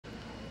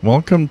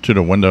Welcome to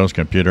the Windows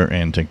Computer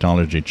and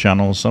Technology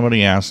channel.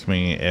 Somebody asked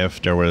me if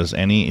there was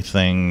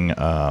anything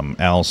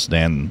else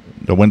than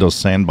the Windows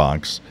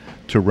Sandbox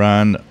to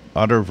run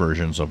other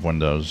versions of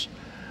Windows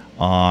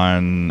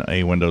on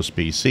a Windows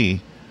PC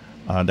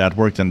that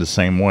worked in the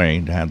same way,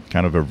 had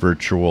kind of a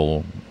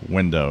virtual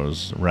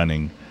Windows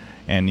running.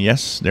 And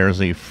yes, there's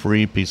a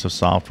free piece of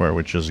software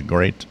which is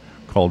great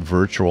called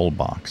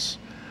VirtualBox.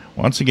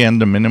 Once again,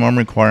 the minimum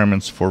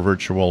requirements for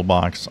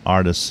VirtualBox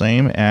are the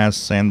same as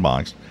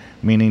Sandbox,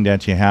 meaning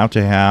that you have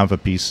to have a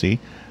PC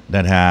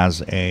that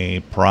has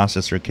a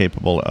processor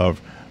capable of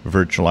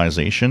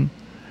virtualization.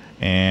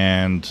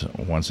 And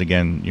once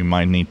again, you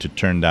might need to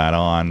turn that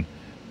on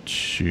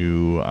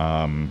to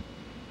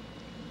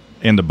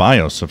in the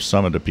BIOS of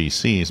some of the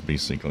PCs,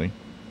 basically.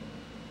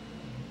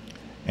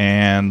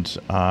 And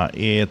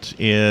it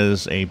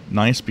is a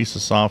nice piece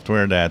of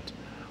software that,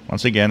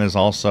 once again, is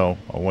also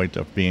a way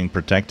of being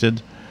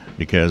protected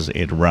because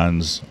it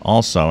runs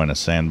also in a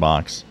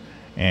sandbox.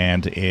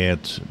 And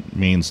it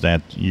means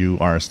that you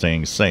are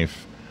staying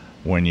safe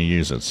when you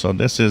use it. So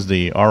this is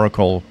the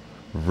Oracle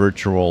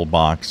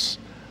VirtualBox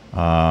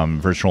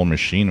Virtual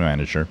Machine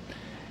Manager.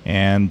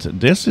 And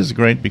this is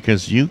great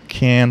because you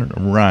can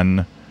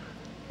run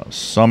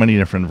so many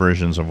different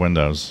versions of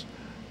Windows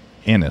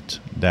in it.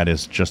 That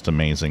is just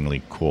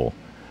amazingly cool.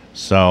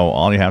 So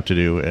all you have to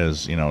do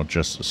is,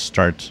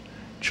 just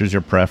choose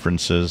your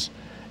preferences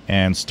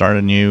and start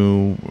a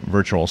new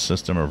virtual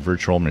system or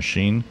virtual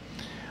machine.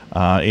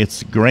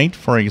 It's great,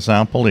 for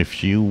example,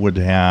 if you would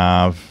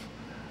have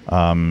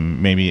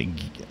maybe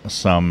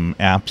some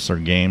apps or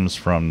games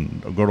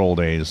from good old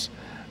days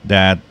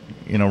that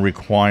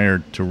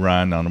required to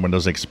run on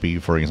Windows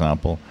XP, for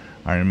example.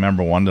 I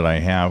remember one that I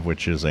have,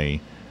 which is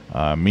a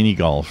mini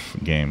golf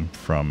game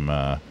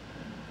from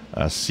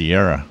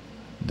Sierra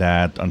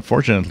that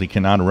unfortunately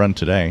cannot run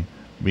today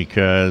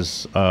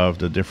because of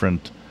the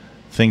different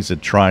things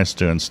it tries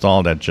to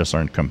install that just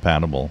aren't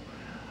compatible.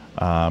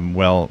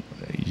 Well,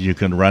 you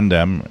can run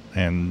them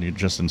and you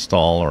just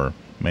install or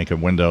make a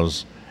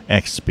Windows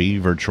XP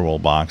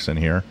VirtualBox in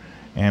here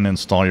and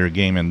install your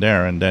game in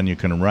there, and then you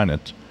can run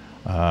it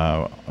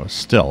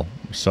still.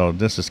 So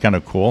this is kind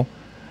of cool.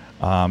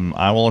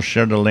 I will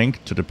share the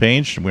link to the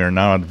page. We are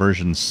now at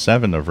version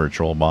 7 of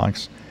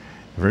VirtualBox.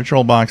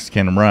 VirtualBox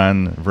can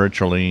run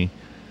virtually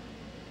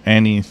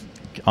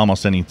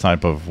almost any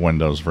type of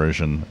Windows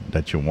version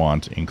that you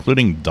want,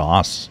 including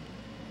DOS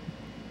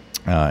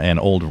and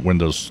old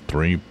Windows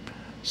 3.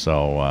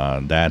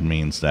 So that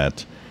means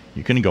that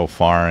you can go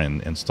far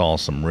and install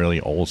some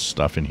really old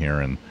stuff in here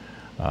and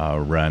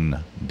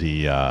run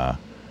the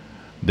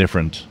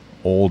different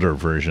older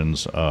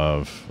versions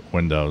of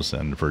Windows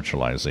and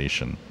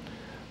virtualization.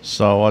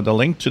 So the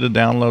link to the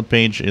download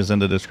page is in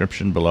the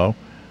description below.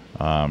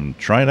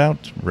 Try it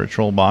out,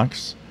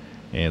 VirtualBox.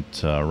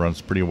 It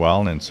runs pretty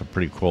well, and it's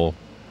pretty cool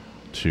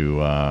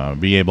to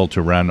be able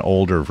to run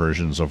older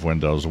versions of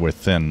Windows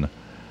within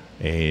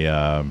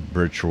a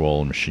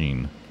virtual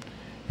machine.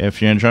 If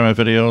you enjoy my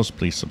videos,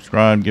 please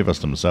subscribe, give us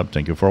a thumbs up.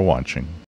 Thank you for watching.